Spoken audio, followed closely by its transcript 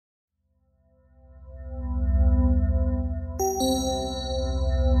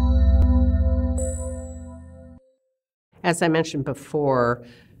As I mentioned before,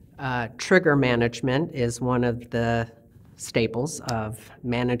 trigger management is one of the staples of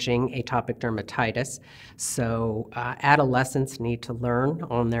managing atopic dermatitis. So adolescents need to learn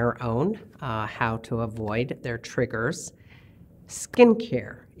on their own how to avoid their triggers.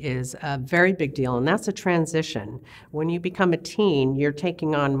 Skincare is a very big deal, and that's a transition. When you become a teen, you're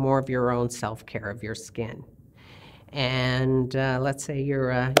taking on more of your own self-care of your skin. And let's say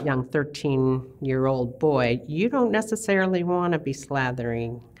you're a young 13-year-old boy, you don't necessarily want to be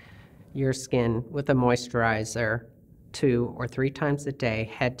slathering your skin with a moisturizer 2 or 3 times a day,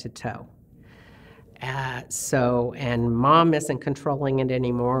 head to toe. And mom isn't controlling it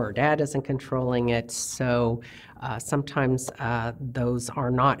anymore, or dad isn't controlling it, so sometimes those are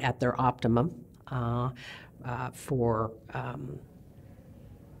not at their optimum for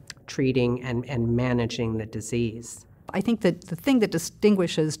treating and managing the disease. I think that the thing that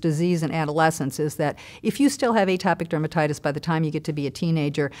distinguishes disease in adolescence is that if you still have atopic dermatitis by the time you get to be a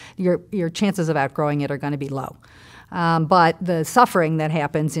teenager, your chances of outgrowing it are going to be low. But the suffering that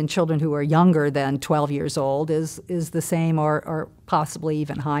happens in children who are younger than 12 years old is the same or possibly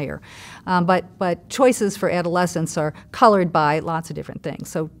even higher. But choices for adolescents are colored by lots of different things.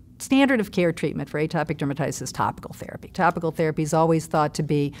 So standard of care treatment for atopic dermatitis is topical therapy. Topical therapy is always thought to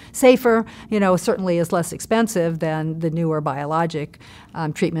be safer, certainly is less expensive than the newer biologic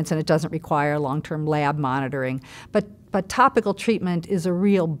treatments, and it doesn't require long-term lab monitoring. But topical treatment is a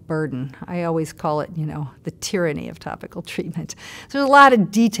real burden. I always call it, the tyranny of topical treatment. So there's a lot of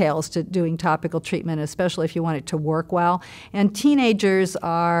details to doing topical treatment, especially if you want it to work well. And teenagers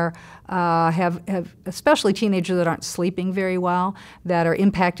especially teenagers that aren't sleeping very well, that are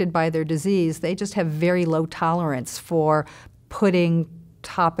impacted by their disease, they just have very low tolerance for putting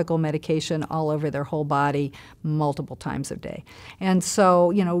topical medication all over their whole body multiple times a day. And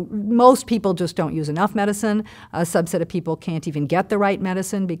so, most people just don't use enough medicine. A subset of people can't even get the right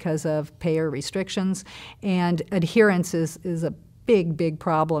medicine because of payer restrictions. And adherence is a big, big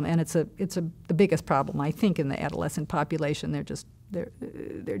problem, and it's the biggest problem, I think, in the adolescent population.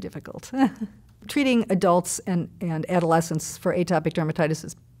 They're difficult. Treating adults and adolescents for atopic dermatitis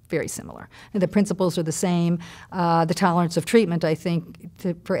is very similar. And the principles are the same. The tolerance of treatment, I think,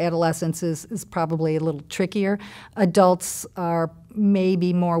 for adolescents is probably a little trickier. Adults are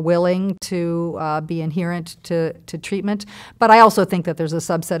maybe more willing to be adherent to treatment. But I also think that there's a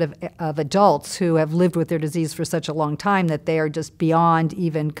subset of adults who have lived with their disease for such a long time that they are just beyond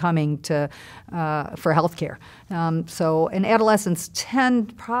even coming to for health care. And adolescents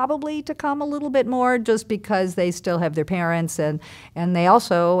tend probably to come a little bit more just because they still have their parents and they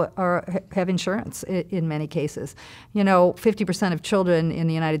also have insurance in many cases. 50% of children in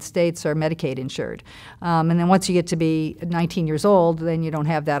the United States are Medicaid insured. And then once you get to be 19 years old, then you don't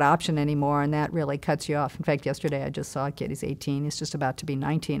have that option anymore, and that really cuts you off. In fact, yesterday I just saw a kid, he's 18, he's just about to be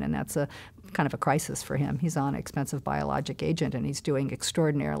 19, and that's a kind of a crisis for him. He's on an expensive biologic agent, and he's doing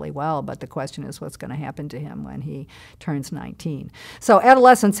extraordinarily well, but the question is what's going to happen to him when he turns 19. So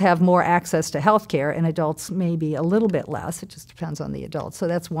adolescents have more access to health care, and adults maybe a little bit less. It just depends on the adult. So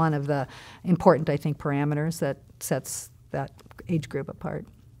that's one of the important, I think, parameters that sets that age group apart.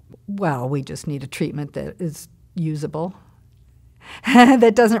 Well, we just need a treatment that is usable,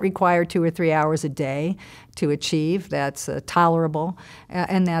 that doesn't require 2 or 3 hours a day to achieve, that's tolerable,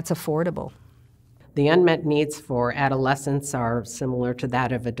 and that's affordable. The unmet needs for adolescents are similar to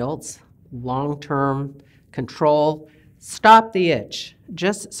that of adults. Long-term control, stop the itch.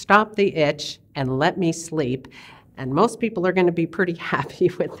 Just stop the itch and let me sleep. And most people are going to be pretty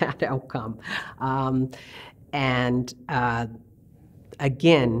happy with that outcome.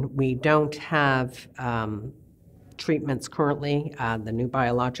 Again, we don't have treatments currently. The new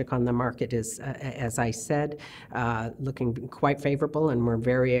biologic on the market is, as I said, looking quite favorable, and we're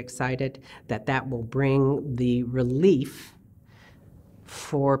very excited that will bring the relief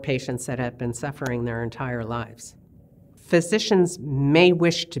for patients that have been suffering their entire lives. Physicians may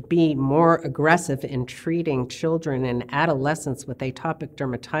wish to be more aggressive in treating children and adolescents with atopic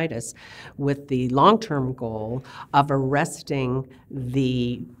dermatitis with the long-term goal of arresting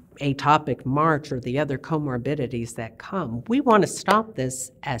the atopic march or the other comorbidities that come. We want to stop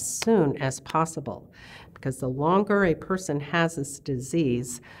this as soon as possible, because the longer a person has this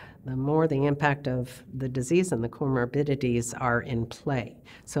disease, the more the impact of the disease and the comorbidities are in play.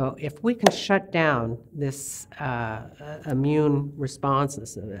 So if we can shut down this immune response,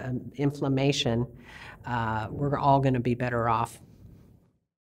 this inflammation, we're all going to be better off